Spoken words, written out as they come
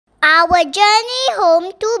Our journey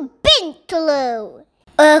home to Bintulu.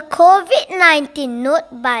 A COVID-19 note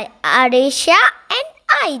by Aaresha and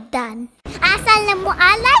Aydan.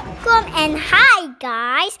 Assalamualaikum and hi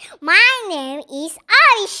guys. My name is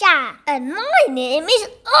Aaresha. And my name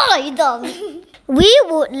is Aydan. We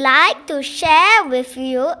would like to share with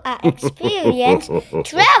you our experience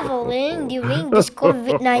traveling during this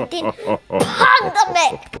COVID-19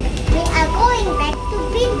 pandemic. We are going back to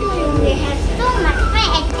Bintulu. We have so much fun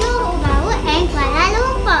at Johor Bahru and Kuala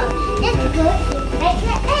Lumpur. Let's go to the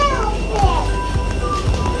airport.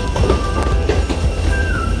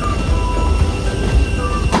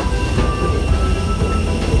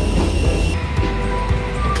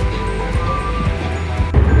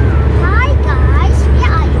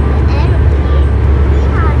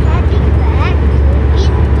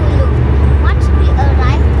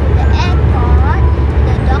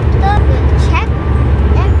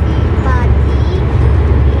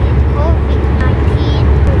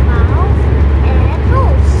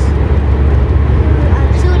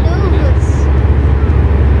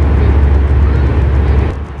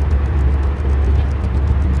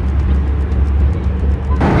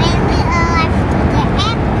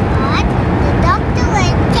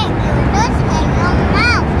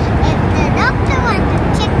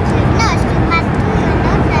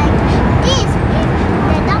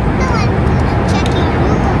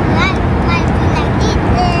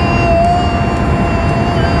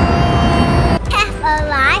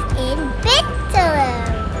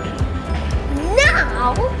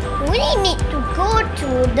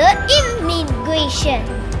 The immigration.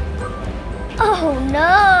 Oh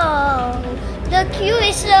no! The queue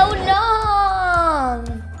is so long!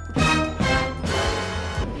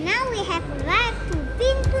 Now we have arrived to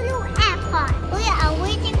Bintulu Airport. We are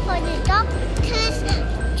waiting for the doctors to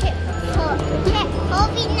check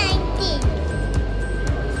COVID-19.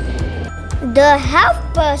 The health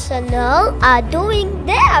personnel are doing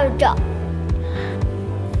their job.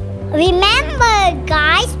 Remember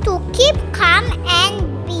guys to keep calm and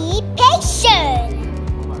be patient.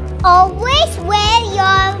 Always wear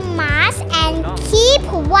your mask and keep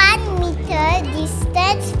 1 meter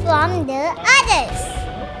distance from the others.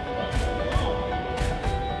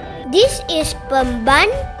 This is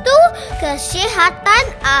Pembantu Kesihatan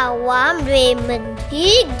Awam Raymond.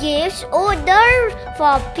 He gives order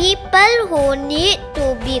for people who need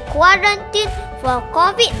to be quarantined for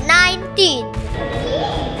COVID-19.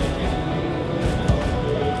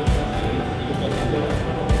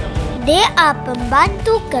 They are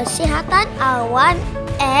Pembantu Kesihatan Awam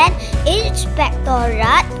and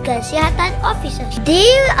Inspektorat Kesihatan officers. They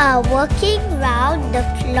are working round the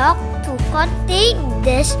clock to contain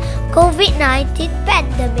this COVID-19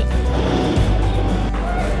 pandemic.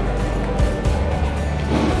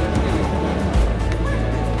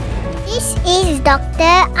 This is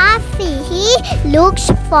Dr. Afi. He looks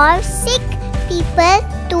for sick people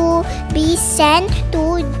to be sent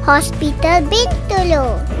to Hospital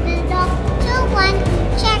Bintulu. The doctor wants to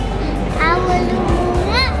check our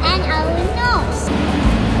lumura and our nose.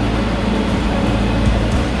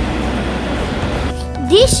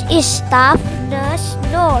 This is staff nurse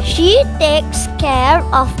No. She takes care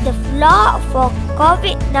of the floor for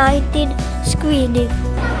COVID-19 screening.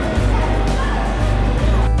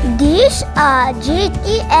 These are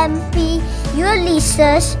JTMP,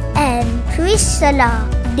 Ulysses and Priscilla.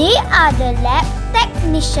 They are the lab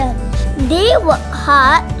technicians. They work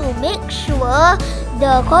hard to make sure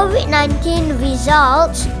the COVID-19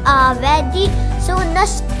 results are ready soon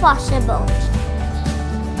as possible.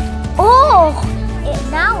 Oh,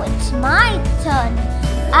 now it's my turn.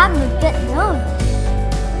 I'm a bit nervous.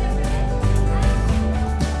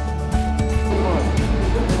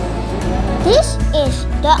 This is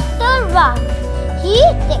Dr. Ram. He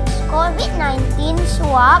takes COVID-19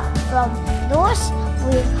 swab from those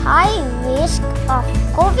with high risk of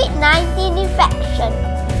COVID-19 infection.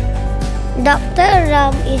 Dr.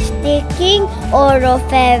 Ram is taking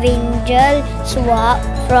oropharyngeal swab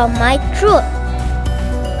from my throat.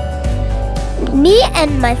 Me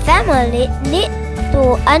and my family need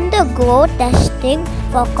to undergo testing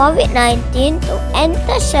for COVID-19 to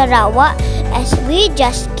enter Sarawak as we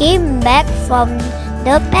just came back from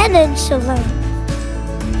the peninsula.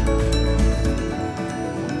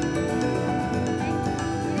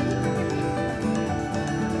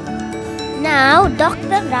 Now,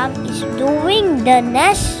 Dr. Ram is doing the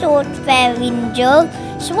nasopharyngeal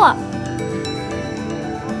swab.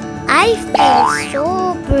 I feel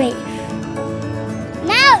so brave.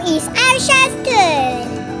 Now is Aaresha's turn.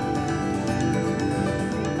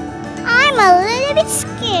 I'm a little bit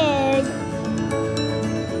scared.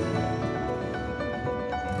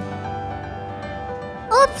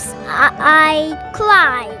 Sometimes I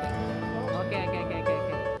cry. Okay.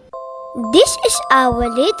 This is our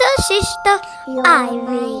little sister,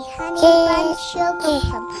 Ivy.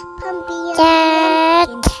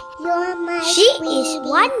 She is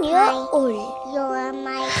 1 year old.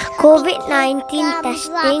 COVID-19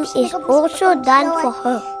 testing is also done for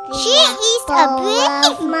her. She is a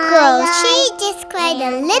brave girl. She just cried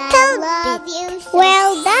a little bit.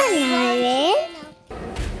 Well done, Ivy.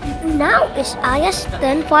 Now it's Aya's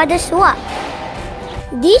turn for the swab.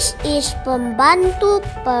 This is pembantu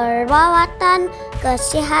perawatan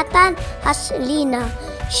kesihatan Haslina.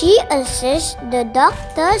 She assists the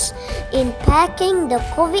doctors in packing the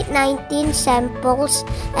COVID-19 samples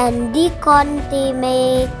and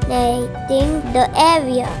decontaminating the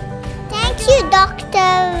area. Thank you,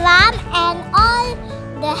 Dr. Ram, and all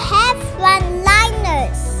the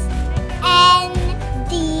frontliners and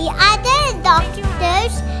the other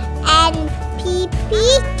doctors and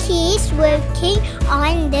PPKs working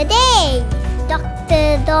on the day.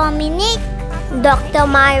 Dr. Dominic, Dr.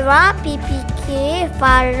 Myra, PPK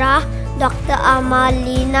Farah, Dr.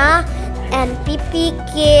 Amalina, and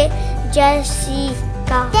PPK Jessica.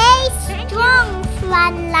 stay strong,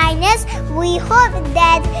 frontliners. We hope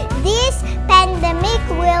that this pandemic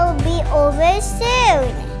will be over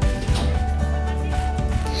soon.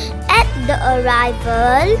 At the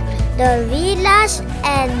arrival, the Vilas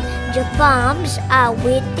and Japams are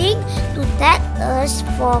waiting to take us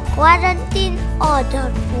for quarantine order.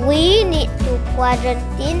 We need to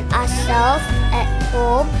quarantine ourselves at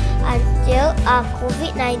home until our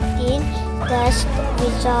COVID-19 test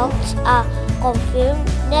results are confirmed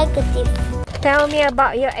negative. Tell me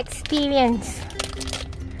about your experience.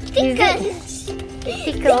 Tickles.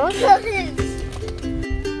 Tickles?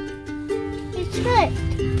 It's hurt.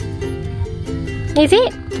 Is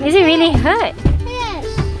it? Is it really hurt? Yes.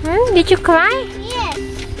 Did you cry? Yes.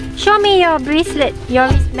 Show me your bracelet, your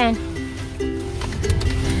wristband.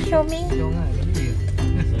 Show me.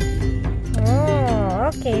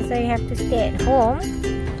 Oh, okay. So you have to stay at home.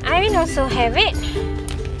 Irene also have it.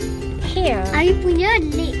 Here. Ayu punya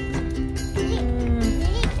leg.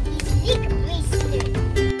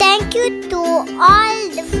 Thank you to all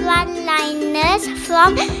the frontliners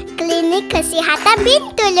from Klinik Kesihatan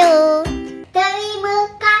Bintulu.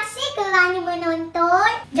 Terima kasih kerana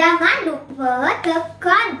menonton. Jangan lupa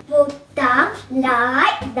tekan butang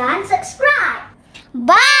like dan subscribe.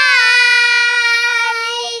 Bye.